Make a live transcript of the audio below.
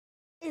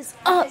Is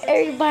up,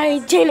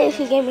 everybody?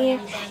 J-Nation Gaming here,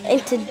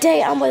 and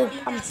today I'm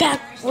back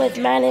with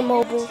Madden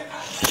Mobile,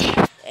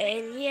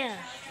 and yeah.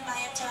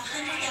 Buy up to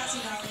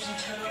 $100,000 in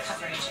total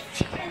coverage,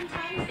 10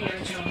 times the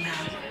original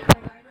amount,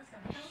 regardless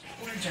of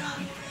health or job.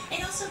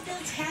 It also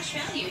builds cash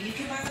value you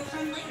can borrow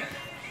from later.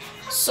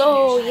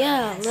 So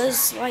yeah,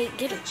 let's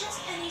get it. Just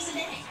pennies a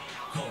day.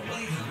 Call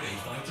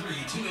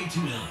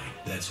 1-800-853-2829.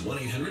 That's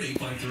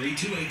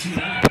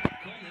 1-800-853-2829.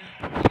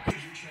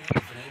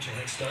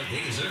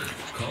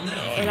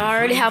 And I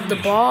already have the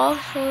ball,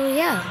 so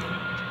yeah.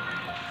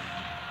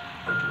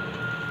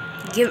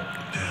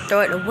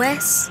 Throw it to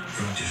West.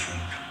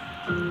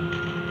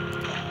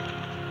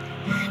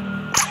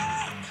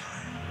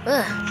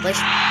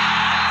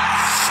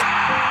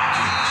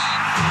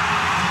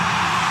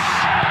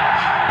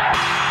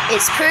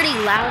 It's pretty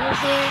loud in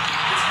here.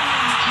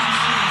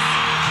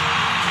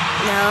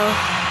 No.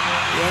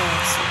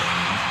 Yes.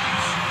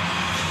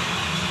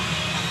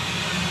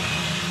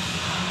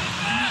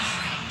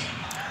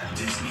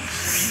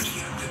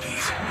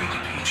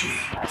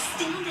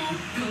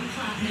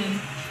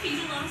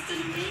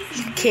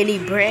 Kenny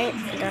Brent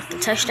got the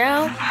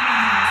touchdown.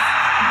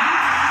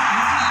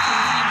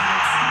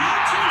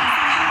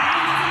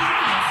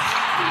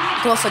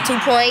 Going for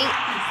 2-point.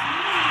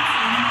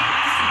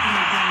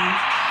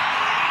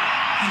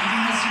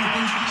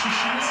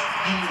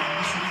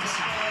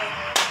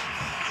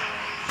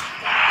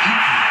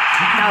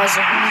 That was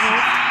a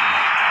good.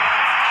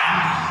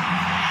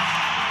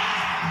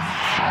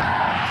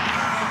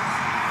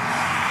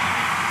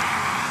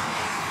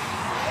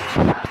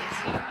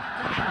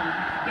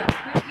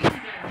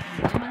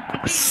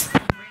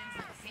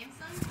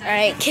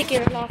 Alright,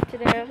 kicking it off to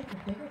them.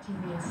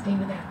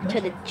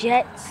 To the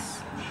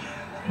Jets.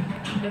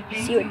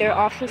 See what their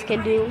offense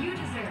can do.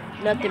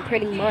 Nothing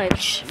pretty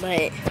much,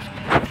 but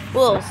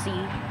we'll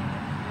see.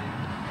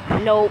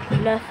 Nope,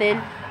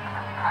 nothing.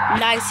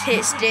 Nice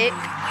hit stick.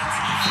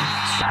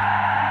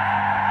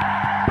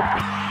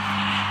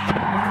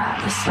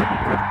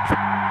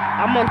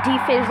 I'm on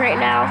defense right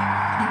now.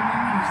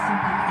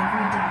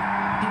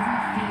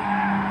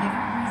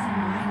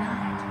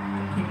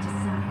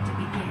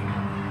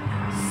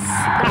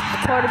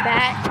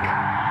 Quarterback.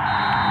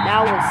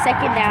 Now was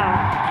second down.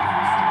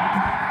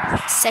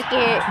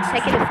 Second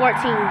and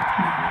 14.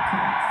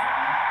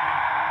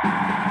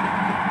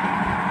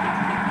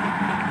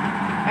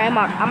 I'm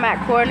at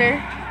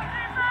corner.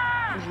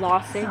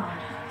 Lost it.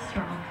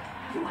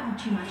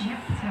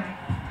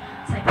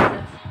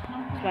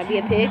 This might be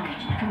a pick.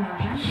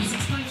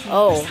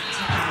 Oh,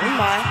 never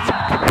mind.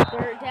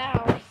 Third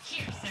down.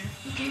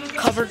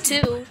 Cover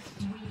 2.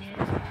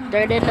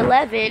 Third and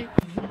 11.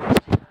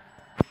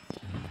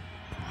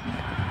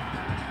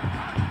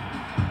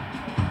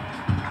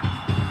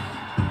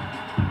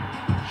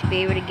 Be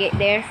able to get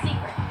there.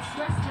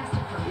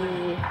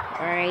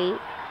 Alright.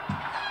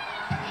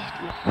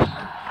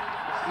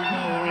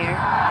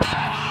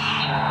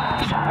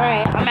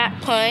 Alright, I'm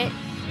at punt.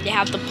 They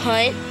have the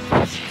punt.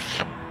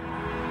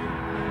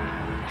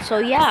 So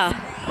yeah.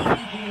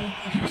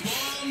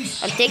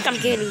 I think I'm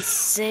getting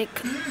sick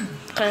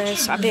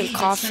because I've been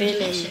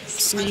coughing and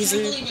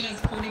sneezing. I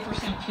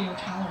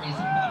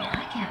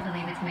can't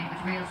believe it's made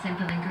with real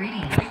simple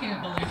ingredients.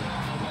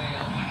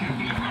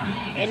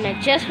 And I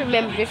just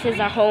remember this is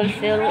our home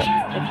field, if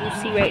you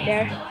see right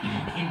there.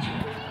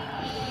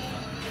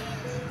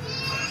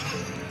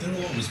 There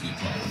will always be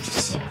problems to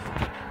solve.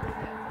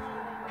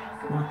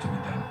 Work to be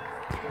done.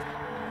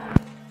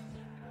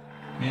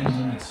 Man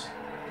limits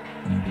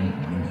you don't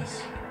want to miss.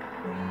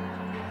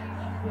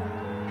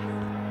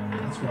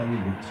 That's why we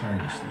work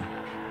tirelessly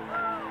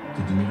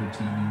to deliver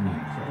TV with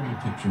incredible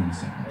picture and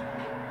sound.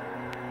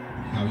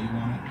 How you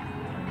want it,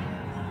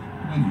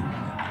 when you want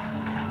it.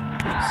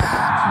 I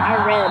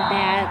ran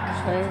bad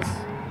because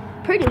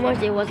pretty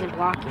much it wasn't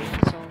blocking,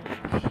 so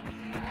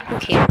who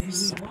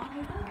cares?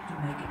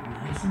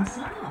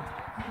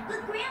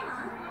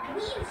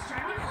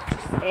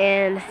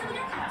 And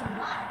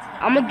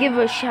I'm gonna give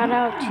a shout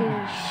out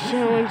to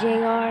Sherwin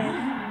JR.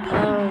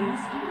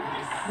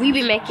 We've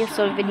been making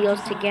some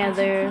videos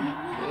together,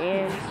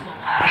 and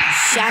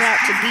shout out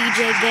to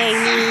BJ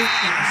Gaming,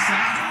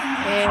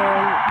 and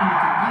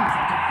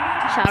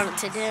shout out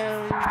to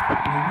them.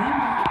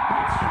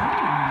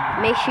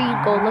 Make sure you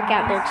go look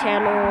at their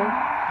channel.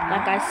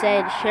 Like I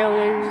said,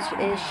 Sherwin's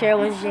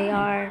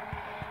JR,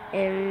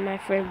 and my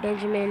friend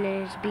Benjamin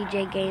is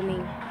BJ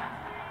Gaming.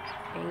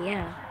 And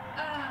yeah.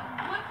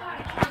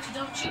 What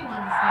don't you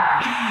want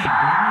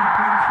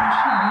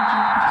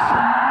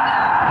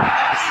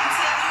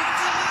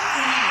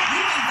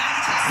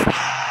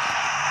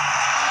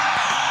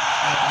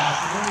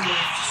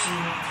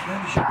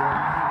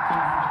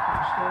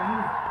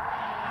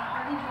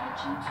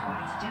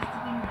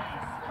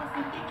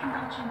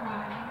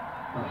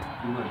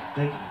You weren't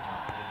thinking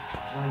about it.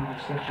 Why you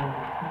just such a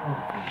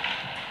hard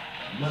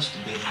You must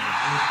have been in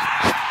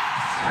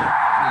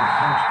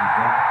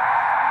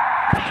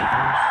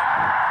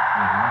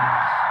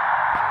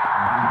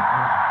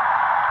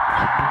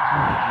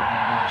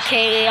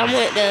Okay, I'm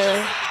with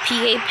the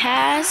PA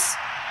pass.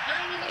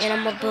 And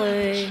I'm gonna put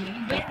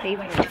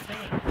favorite. Oh, so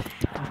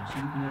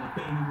you can have a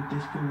baby with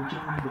this fool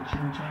Johnny, but you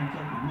ain't trying to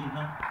fuck with me,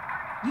 huh?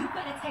 You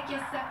better take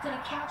yourself to the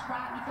couch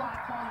right before I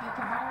call your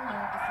parole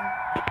officer.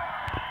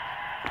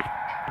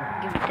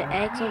 Give it the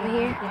X over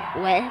here.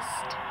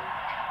 West.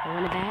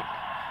 Run it back.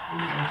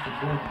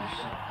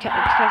 Check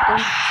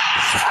them.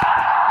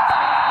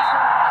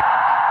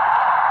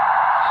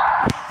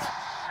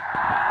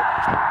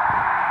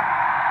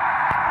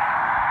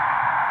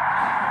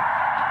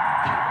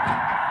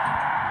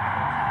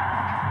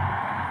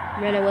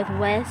 Run it with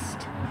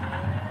West.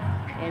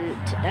 And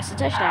that's a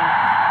touchdown.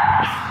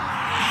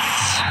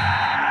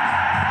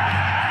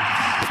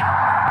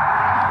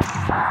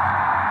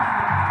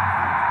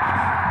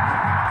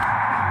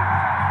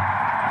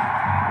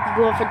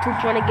 Going for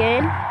 2-point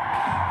again.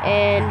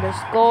 And the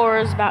score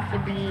is about to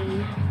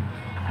be...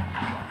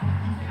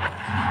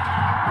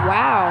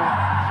 Wow.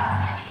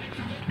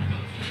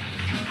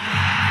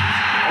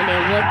 And they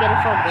will get a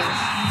fumble.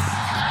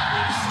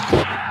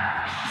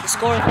 The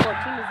score is 14-0.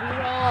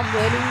 I'm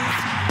winning.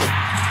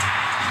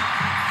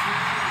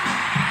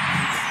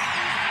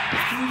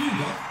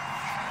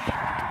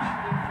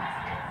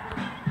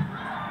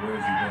 Where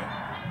is he at?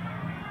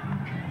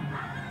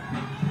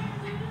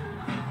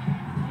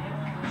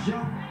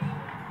 Joe?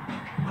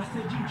 I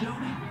said, you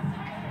Jody?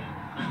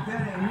 That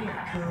ain't it,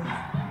 cuz.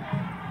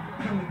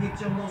 Come and get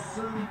your little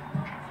son.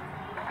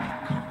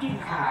 Come get his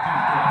little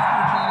punk ass. I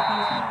ain't trying to be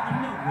his father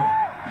nowhere.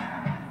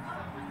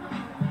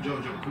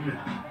 Jojo, come here.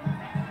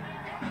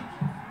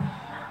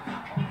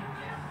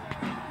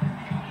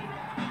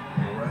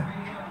 All right.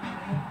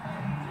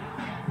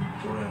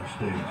 Go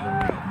downstairs, all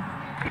right?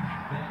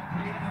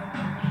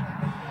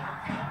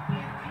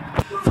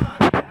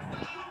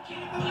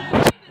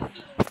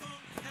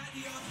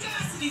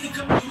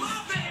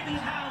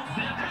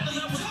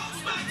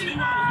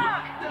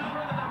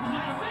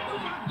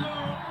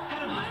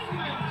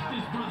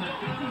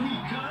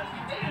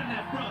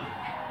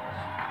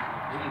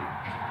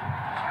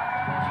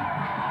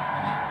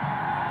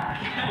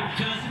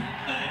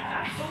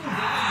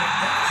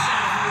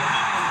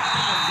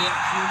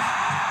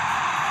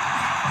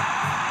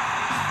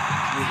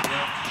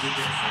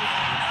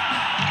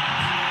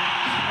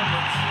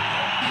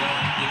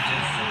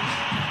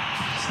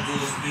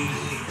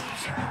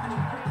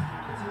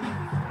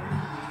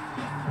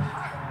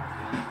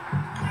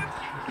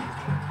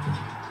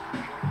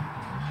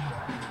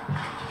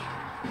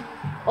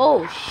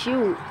 Oh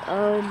shoot.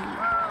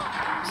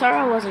 Sorry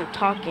I wasn't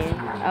talking.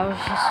 I was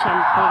just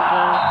trying to play the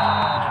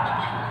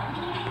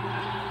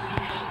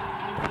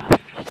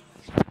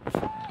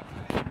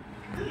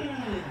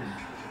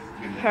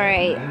game.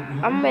 Alright,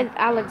 I'm with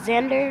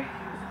Alexander.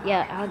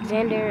 Yeah,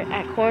 Alexander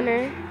at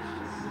corner.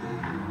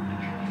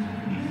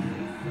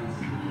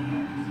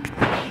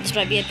 This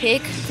might be a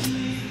pick.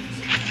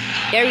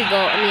 There we go.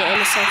 I mean, an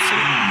interception.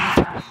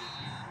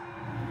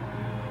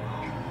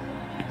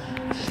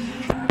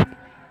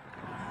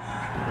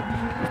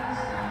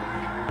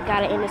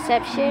 Got an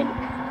interception.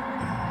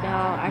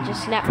 Now I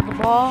just snapped the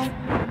ball.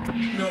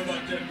 You know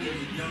about that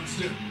music,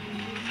 youngster?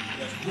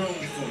 That's grown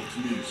folks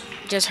music.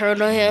 Just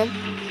heard on him.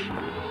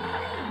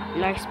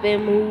 Nice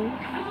spin move.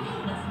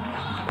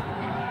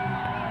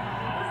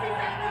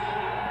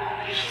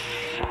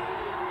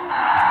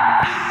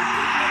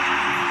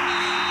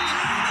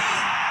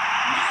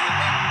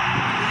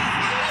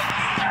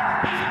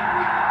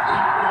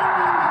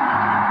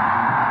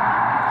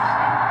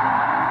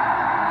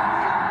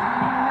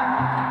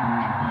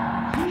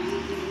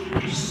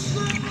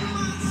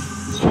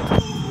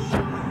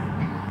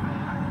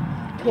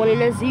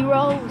 Winning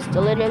 0,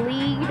 still in the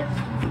lead.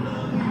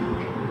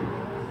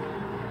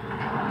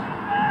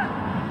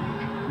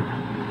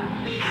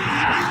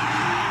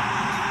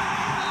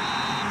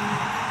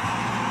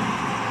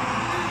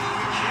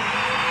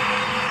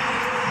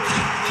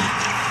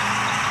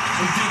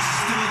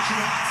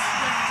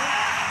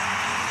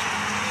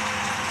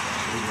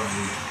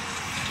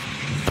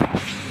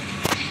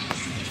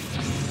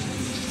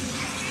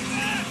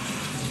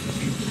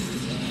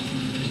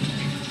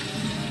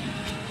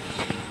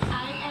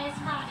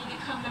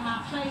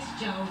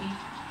 Jody.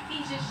 He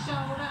just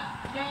showed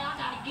up. Now I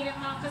gotta get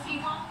him out because he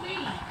won't leave.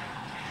 Yeah.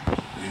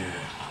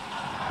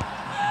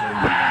 Pray you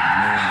like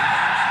man.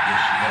 I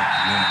guess you have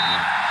to man,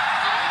 man.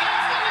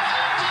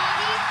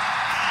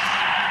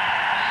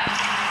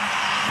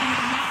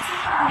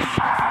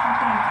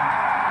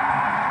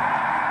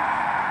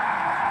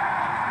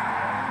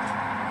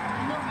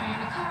 Look, man,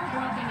 the car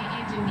broke and the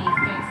engine needs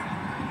fixing.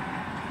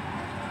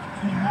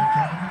 Ain't no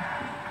problem.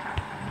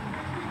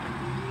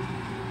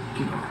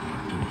 Get off my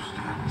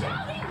doorstep.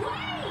 Jody, wait!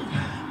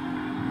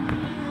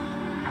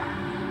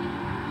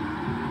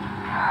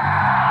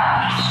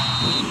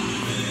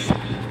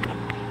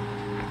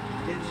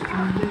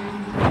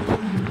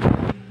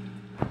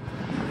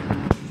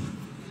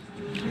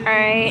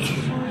 Alright,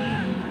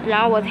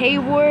 now with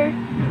Hayward,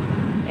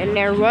 and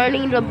they're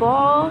running the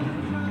ball,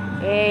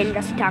 and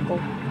that's a tackle.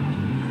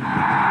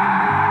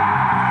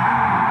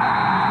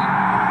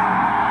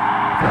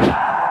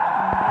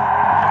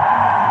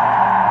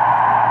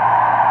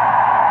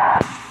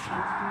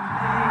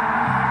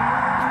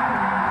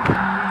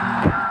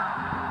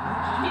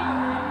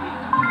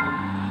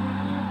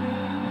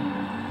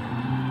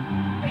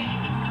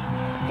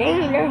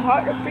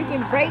 to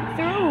freaking break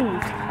through.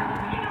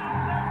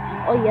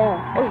 Oh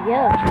yeah, oh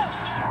yeah.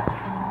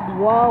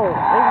 Whoa,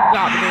 they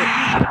dropped it.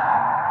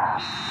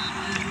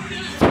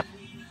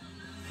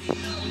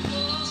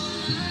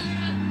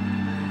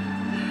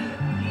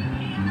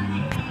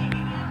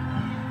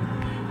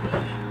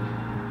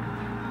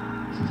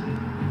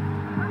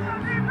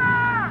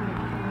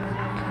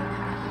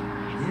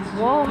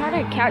 Whoa, how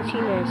did I catch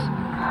him this?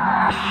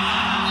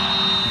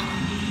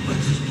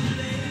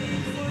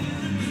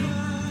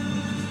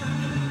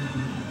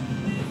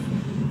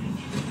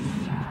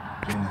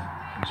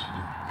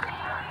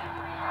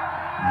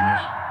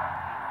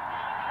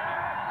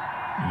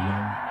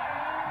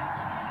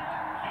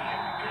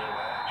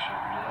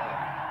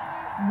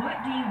 What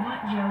do you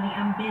want, Jody?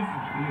 I'm busy.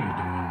 You ain't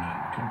doing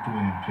nothing. Come through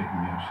and pick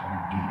me up so I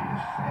can give you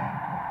a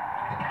sample.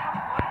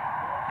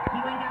 You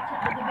ain't got your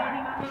other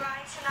baby mama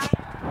ride tonight?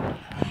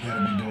 You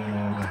gotta be doing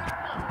all that.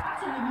 I'll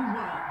tell you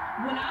what.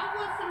 When I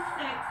want some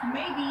sex,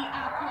 maybe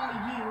I'll call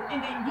you, and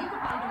then you can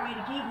find a way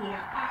to get here,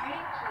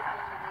 alright?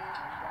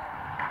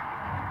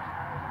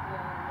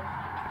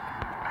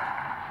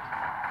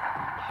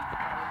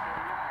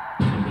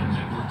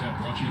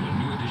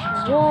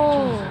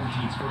 Whoa.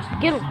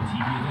 Get him.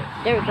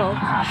 There we go.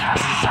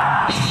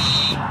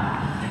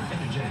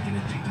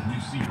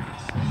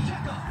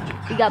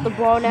 We got the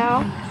ball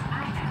now.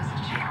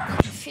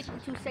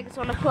 52 seconds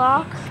on the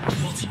clock.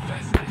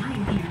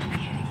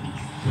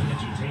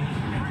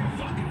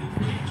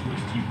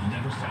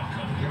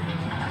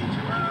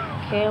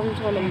 Okay, I'm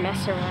just gonna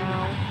mess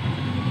around.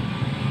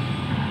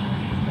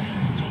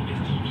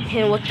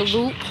 Hit him with the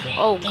loop.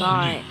 Oh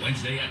god.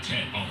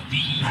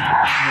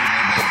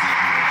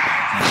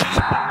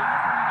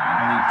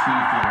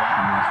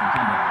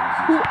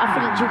 Ooh, I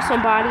finna juke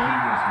somebody.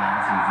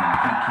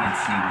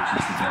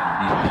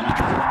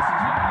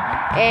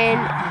 And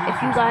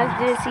if you guys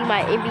didn't see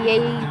my NBA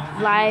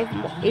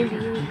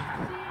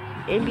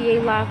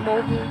Live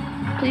mobile,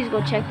 please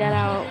go check that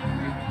out.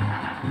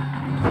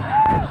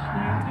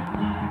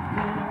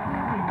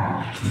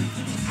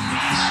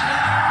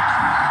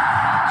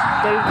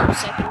 "32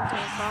 seconds on the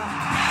clock."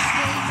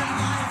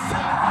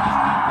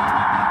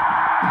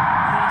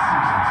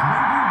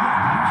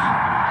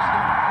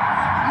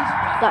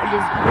 Got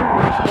just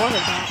more of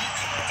that.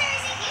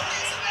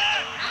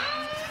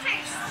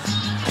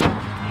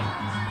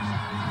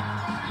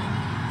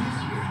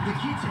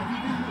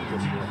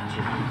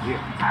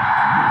 Yeah.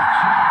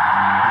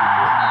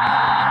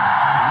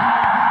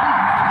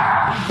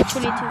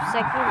 22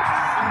 seconds.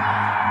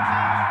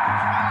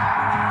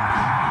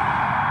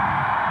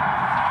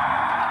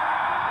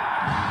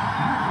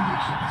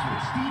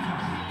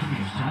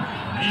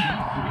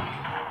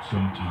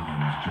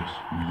 Sometimes just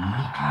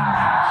looking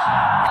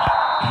outside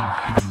can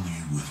fill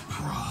you with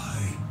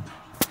pride.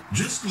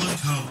 Just like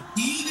how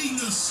eating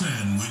a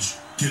sandwich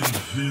can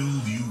fill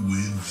you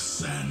with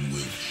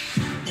sandwich.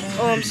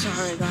 Oh, I'm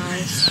sorry,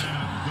 guys.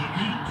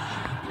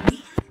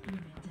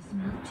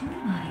 Two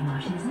body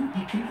washes and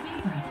pick your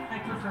favorite. I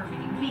prefer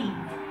reading B.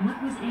 What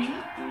was A?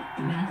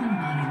 Bath and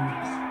Body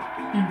Works.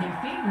 And their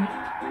favorite,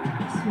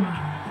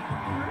 Suave.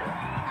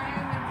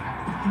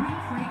 3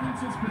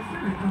 fragrances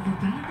preferred over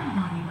Bath and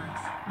Body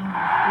Works.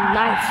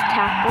 Nice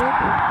tackle.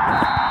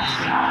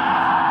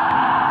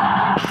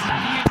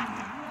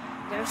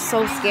 They're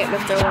so scared to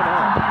throw it up.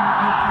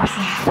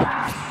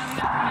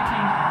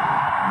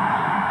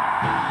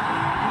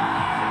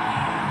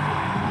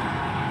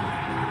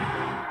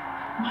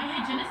 My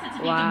hygienist said to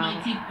make Wow.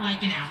 my teeth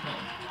like an apple.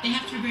 They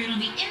have to repair it on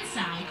the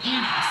inside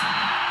and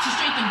outside. To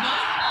straighten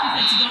both, she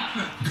said to go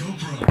pro. Go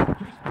pro.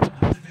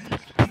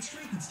 It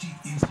straightens teeth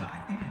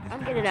inside and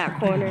I'm getting that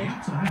corner.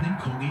 outside than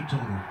Colgate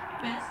Total.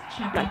 Best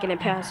check. Not gonna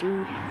pass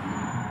me.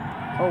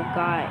 Oh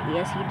god,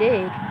 yes he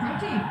did.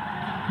 Protein.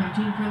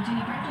 Protein,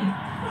 protein, protein.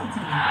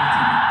 Protein,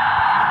 protein.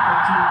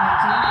 Protein,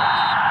 protein.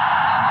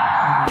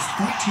 Almost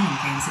 14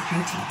 grams of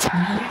protein,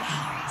 100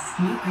 calories.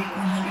 New Greek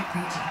 100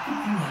 protein.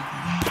 You're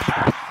welcome.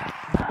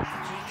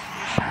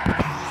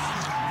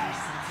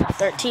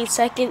 13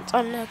 seconds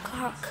on the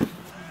clock.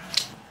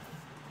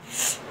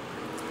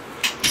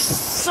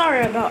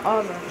 Sorry about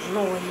all the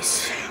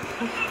noise.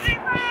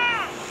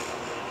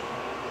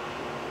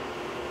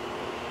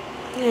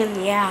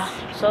 And yeah,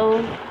 so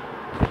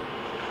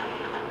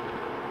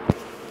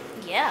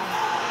yeah.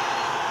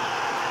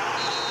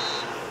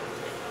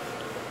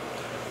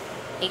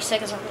 8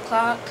 seconds on the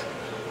clock.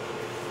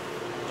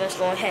 Let's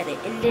go ahead and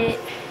end it.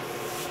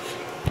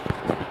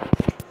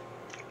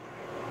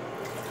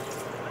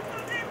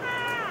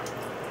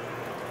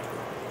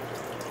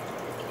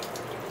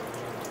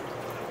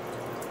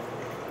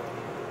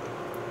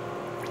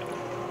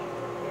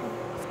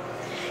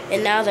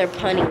 And now they're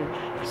punting.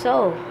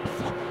 So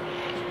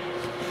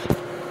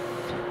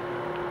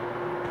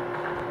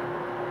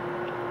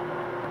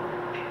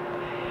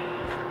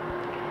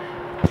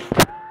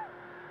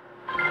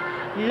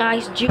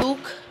nice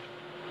juke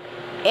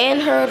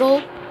and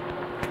hurdle.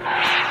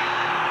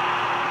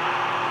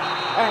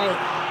 Alright,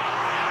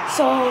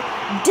 so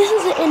this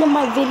is the end of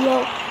my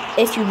video.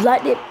 If you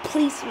liked it,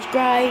 please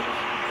subscribe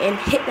and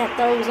hit that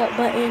thumbs up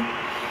button.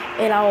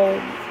 and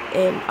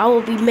I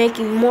will be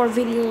making more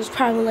videos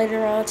probably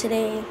later on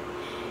today.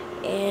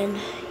 And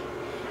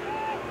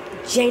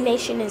J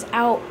Nation is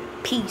out.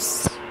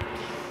 Peace.